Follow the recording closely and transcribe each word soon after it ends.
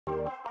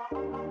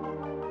Rams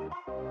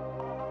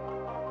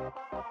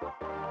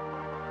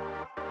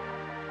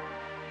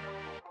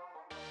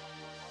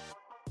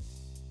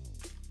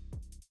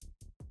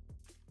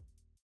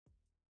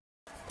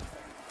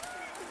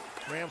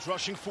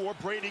rushing 4.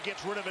 Brady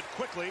gets rid of it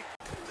quickly.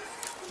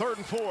 3rd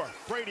and 4.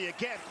 Brady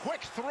again.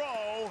 Quick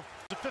throw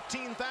to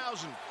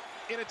 15,000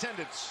 in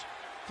attendance.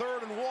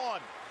 3rd and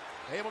 1.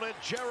 Able to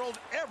Gerald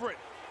Everett.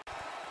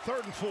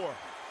 3rd and 4.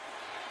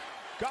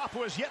 Goff,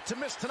 who has yet to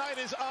miss tonight,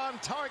 is on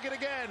target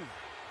again.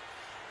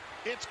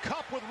 It's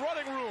Kupp with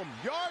running room.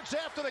 Yards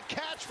after the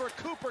catch for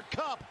Cooper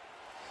Kupp.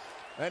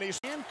 And he's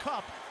in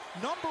Kupp,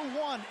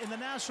 #1 in the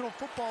National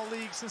Football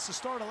League since the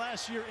start of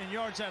last year in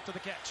yards after the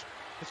catch.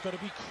 It's going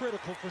to be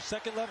critical for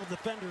second-level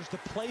defenders to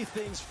play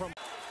things from.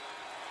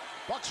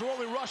 Bucs are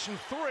only rushing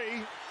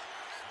 3.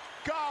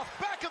 Goff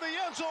back in the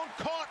end zone,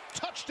 caught,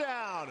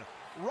 touchdown.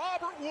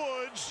 Robert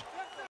Woods.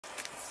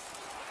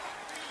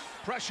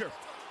 Pressure.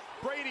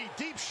 Brady,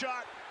 deep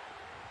shot.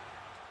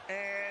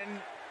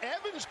 And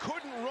Evans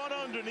couldn't run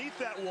underneath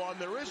that one.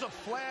 There is a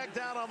flag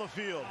down on the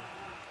field.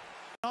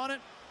 On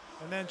it,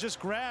 and then just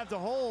grabbed a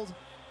hold.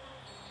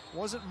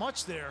 Wasn't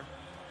much there.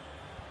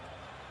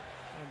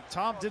 And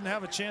Tom didn't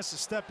have a chance to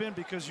step in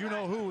because you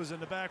know who was in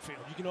the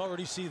backfield. You can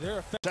already see their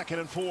effect. 2nd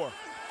and 4.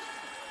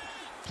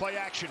 Play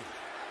action.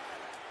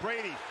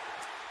 Brady.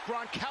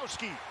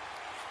 Gronkowski.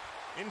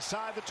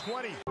 Inside the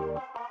 20.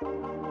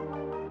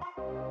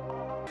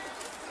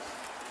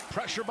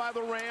 Pressure by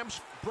the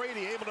Rams.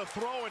 Brady able to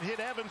throw and hit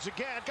Evans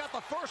again. Got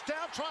the first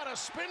down, trying to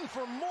spin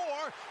for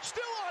more.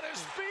 Still on his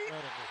feet.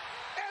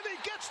 And he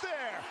gets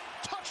there.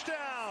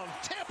 Touchdown,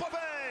 Tampa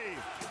Bay.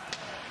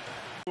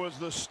 Was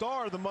the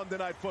star of the Monday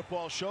Night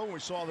Football show when we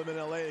saw them in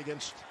LA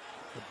against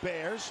the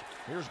Bears.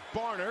 Here's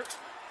Barner.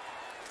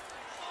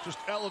 Just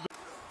elevate.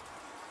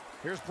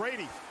 Here's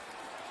Brady.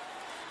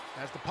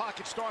 As the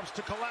pocket starts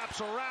to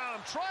collapse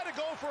around, try to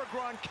go for a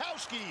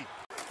Gronkowski.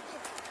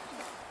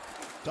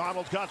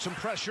 Donald got some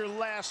pressure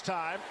last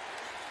time.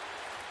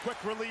 Quick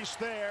release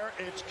there.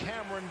 It's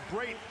Cameron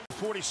Brate,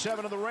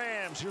 47 of the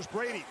Rams. Here's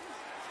Brady.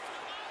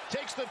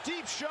 Takes the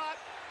deep shot.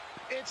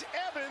 It's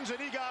Evans, and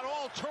he got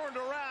all turned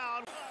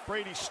around.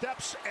 Brady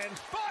steps and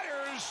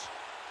fires,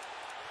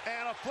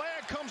 and a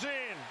flag comes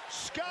in.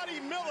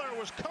 Scotty Miller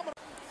was coming.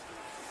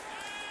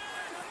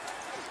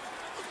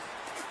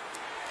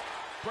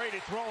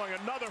 Brady throwing,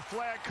 another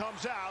flag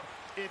comes out.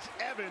 It's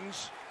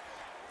Evans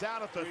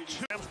down at the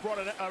 2. The Bucs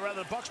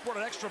brought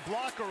an extra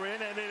blocker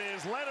in, and it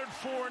is Leonard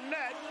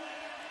Fournette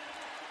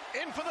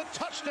in for the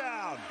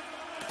touchdown.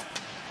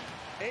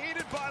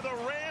 Aided by the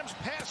Rams'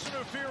 pass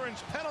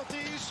interference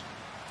penalties.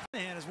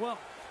 And as well.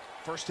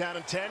 1st down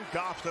and 10.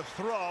 Goff to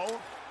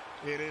throw.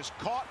 It is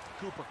caught.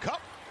 Cooper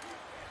Kupp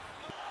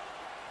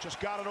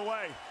just got it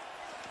away.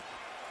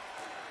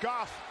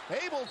 Goff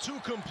able to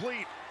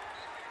complete.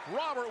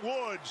 Robert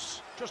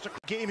Woods, just a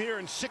game here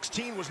in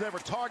 16, was never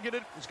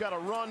targeted. He's got a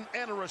run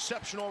and a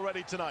reception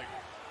already tonight.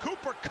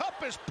 Cooper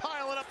Kupp is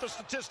piling up the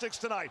statistics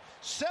tonight.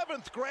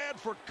 7th grad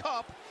for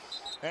Kupp,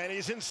 and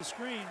he's in the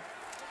screen.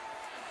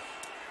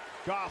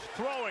 Goff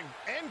throwing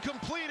and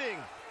completing.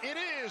 It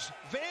is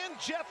Van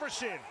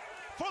Jefferson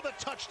for the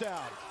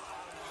touchdown.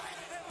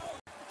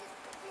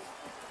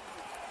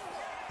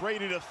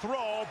 Brady to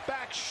throw,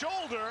 back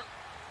shoulder.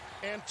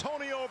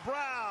 Antonio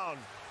Brown.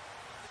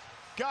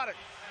 Got it.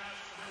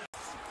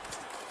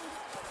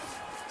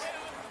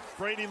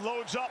 Brady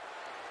loads up,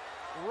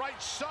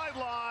 right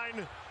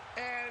sideline,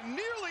 and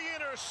nearly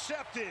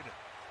intercepted.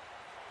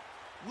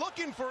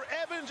 Looking for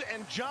Evans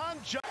and John.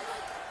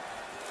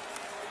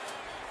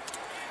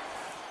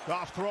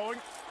 Goff throwing.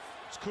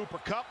 It's Cooper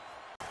Kupp.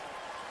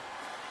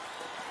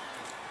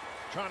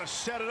 Trying to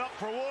set it up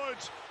for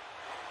Woods.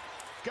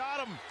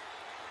 Got him.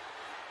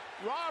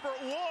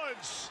 Robert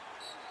Woods.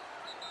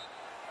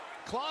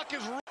 Clock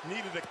is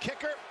needed a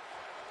kicker.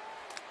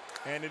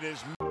 And it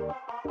is.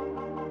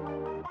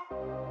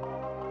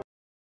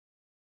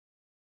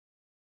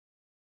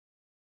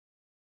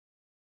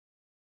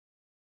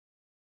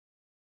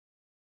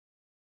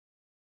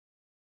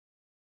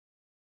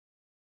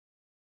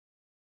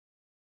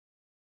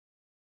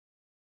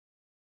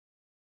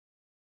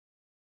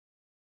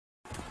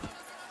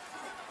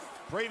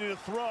 Brady to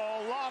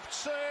throw,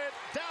 lofts it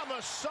down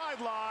the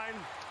sideline,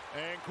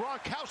 and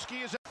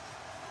Gronkowski is.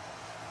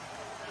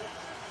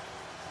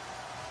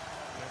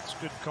 That's a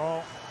good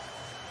call.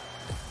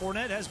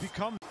 Fournette has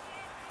become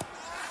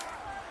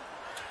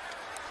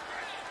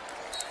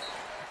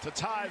to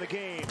tie the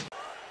game.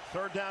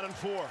 3rd down and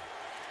 4.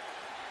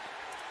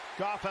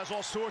 Goff has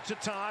all sorts of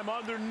time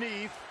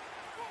underneath.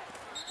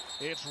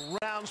 It's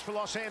rounds for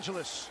Los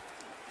Angeles.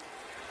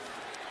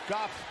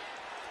 Goff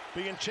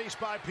being chased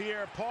by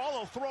Pierre-Paul.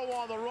 He'll throw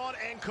on the run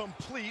and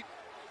complete.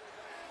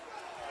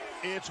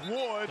 It's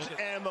Woods,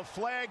 and the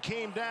flag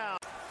came down.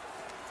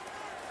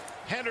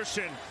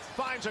 Henderson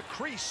finds a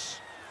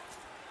crease.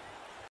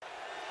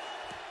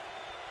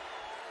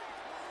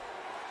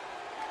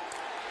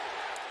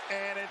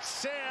 And it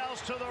sails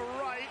to the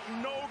right.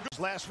 No good.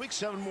 Last week,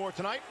 7 more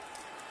tonight.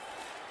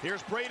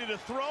 Here's Brady to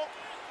throw.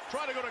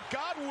 Trying to go to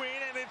Godwin,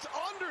 and it's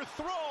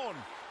underthrown.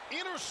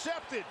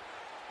 Intercepted.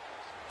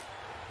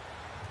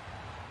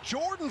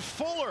 Jordan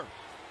Fuller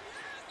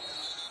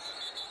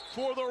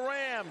for the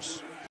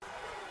Rams.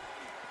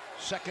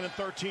 2nd and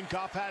 13.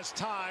 Goff has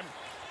time.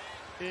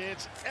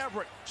 It's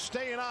Everett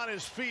staying on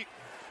his feet.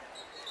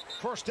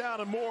 1st down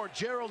and more.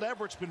 Gerald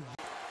Everett's been.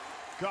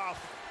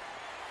 Goff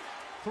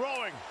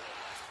throwing.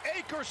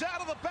 Akers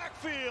out of the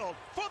backfield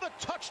for the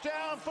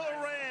touchdown for the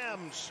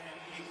Rams.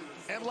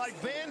 And like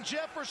Van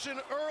Jefferson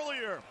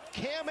earlier,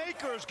 Cam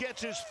Akers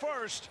gets his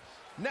first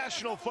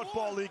National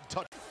Football League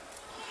touchdown.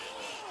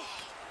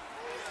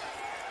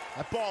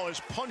 That ball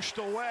is punched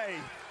away.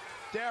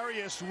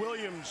 Darius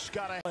Williams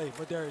got a play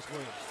for Darius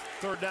Williams.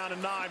 3rd down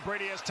and 9.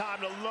 Brady has time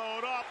to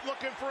load up,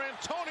 looking for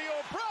Antonio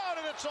Brown,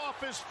 and it's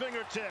off his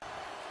fingertip.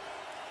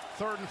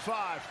 3rd and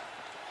 5.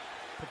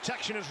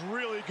 Protection is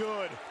really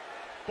good.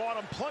 Bought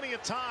him plenty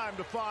of time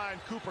to find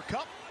Cooper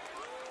Kupp.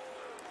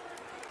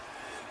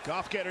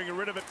 Goff getting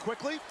rid of it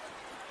quickly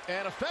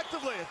and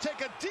effectively.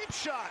 Take a deep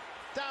shot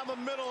down the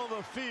middle of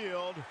the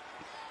field.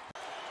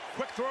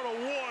 Quick throw to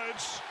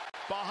Woods.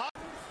 Behind.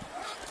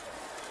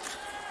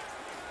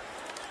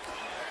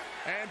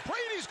 And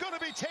Brady's going to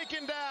be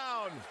taken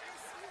down.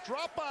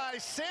 Dropped by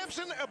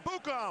Samson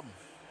Ebukam.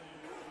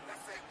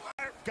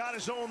 Got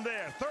his own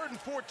there. 3rd and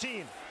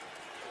 14.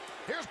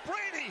 Here's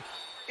Brady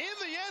in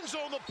the end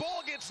zone. The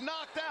ball gets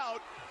knocked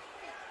out.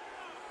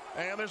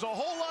 And there's a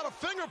whole lot of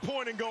finger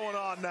pointing going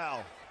on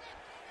now.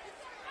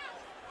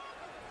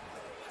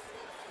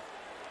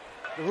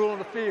 The rule on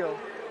the field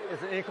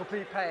is an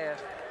incomplete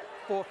pass.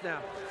 4th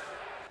down.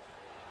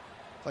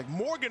 Like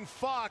Morgan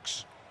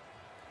Fox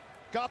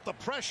got the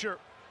pressure.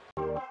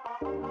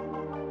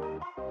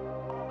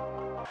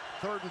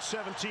 3rd and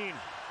 17.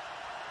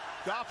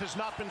 Goff has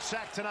not been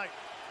sacked tonight.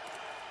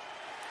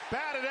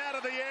 Batted out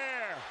of the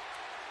air.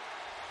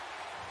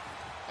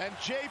 And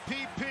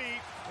JPP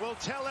will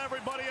tell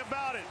everybody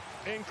about it,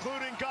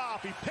 including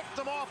Goff. He picked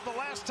him off the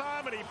last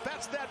time, and he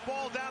bets that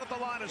ball down at the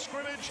line of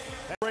scrimmage.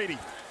 And Brady.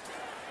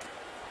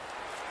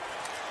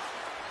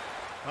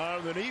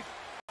 Underneath.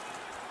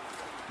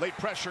 Late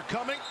pressure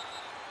coming.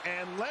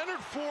 And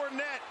Leonard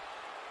Fournette.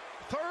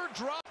 3rd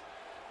drop.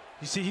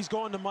 You see, he's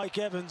going to Mike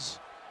Evans,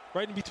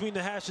 right in between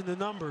the hash and the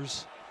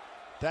numbers.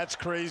 That's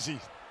crazy.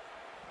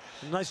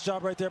 Nice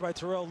job right there by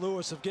Terrell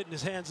Lewis of getting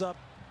his hands up.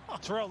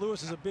 Terrell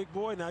Lewis is a big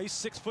boy now. He's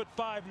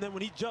 6'5", and then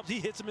when he jumps, he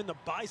hits him in the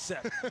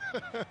bicep.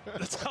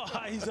 That's how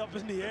high he's up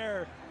in the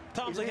air.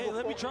 Tom's like, hey,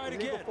 let me try it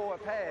again.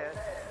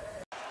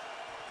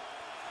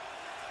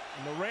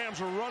 And the Rams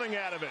are running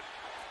out of it.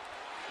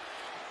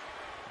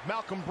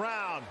 Malcolm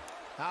Brown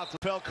out to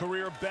Bell,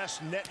 career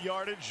best net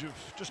yardage of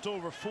just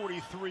over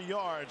 43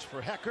 yards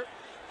for Hecker.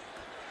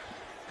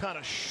 Kind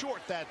of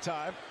short that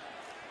time.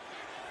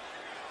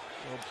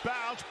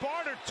 Bounce.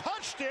 Barner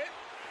touched it.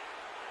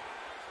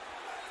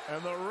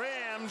 And the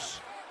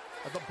Rams,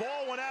 the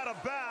ball went out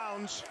of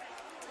bounds.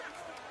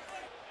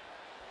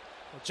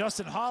 Well,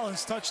 Justin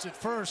Hollins touched it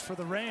first for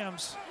the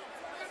Rams.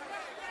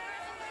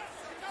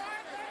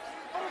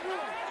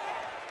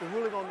 The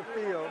ruling on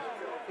the field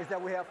is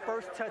that we have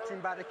first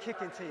touching by the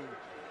kicking team.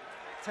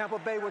 Tampa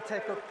Bay will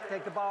take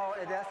the ball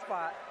at that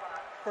spot,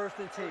 1st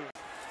and 10.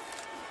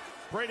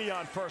 Brady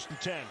on 1st and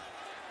 10.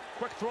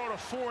 Quick throw to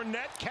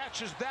Fournette,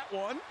 catches that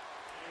one.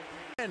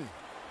 And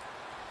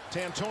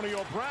to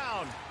Antonio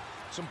Brown.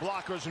 Some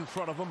blockers in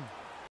front of him.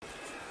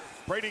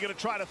 Brady going to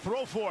try to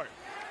throw for it.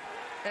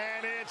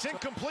 And it's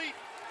incomplete.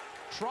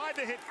 Tried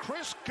to hit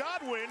Chris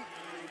Godwin,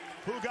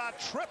 who got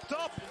tripped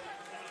up.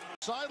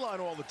 Sideline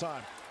all the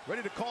time.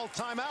 Ready to call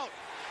timeout.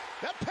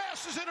 That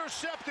pass is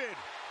intercepted.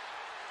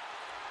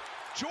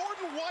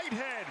 Jordan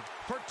Whitehead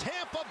for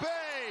Tampa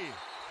Bay.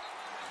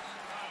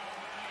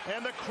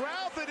 And the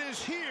crowd that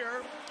is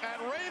here at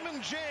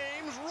Raymond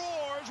James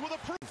roars with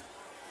approval.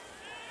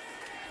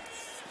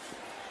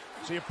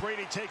 See if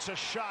Brady takes a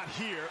shot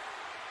here.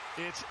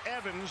 It's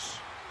Evans.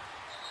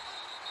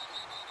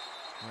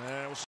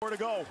 And we'll see where to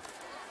go.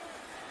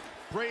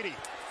 Brady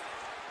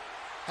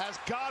has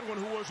Godwin,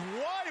 who was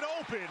wide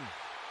open.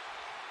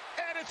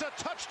 And it's a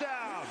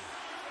touchdown.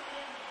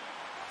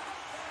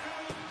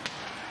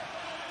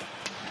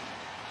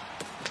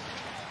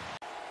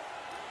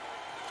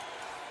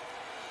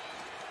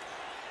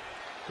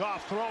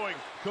 Goff throwing,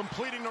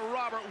 completing to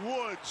Robert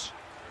Woods.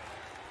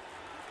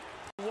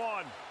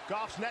 1.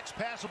 Goff's next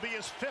pass will be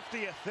his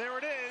 50th. There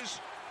it is.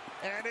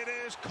 And it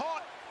is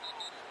caught.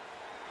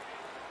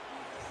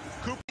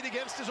 Cooper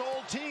against his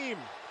old team.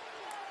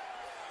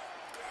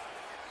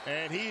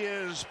 And he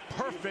is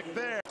perfect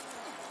there.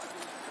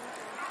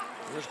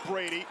 Here's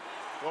Brady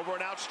over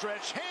an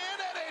outstretched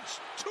hand, and it's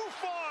too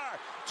far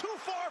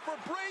for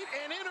Brady,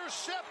 and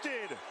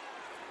intercepted.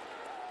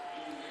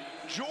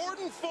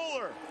 Jordan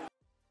Fuller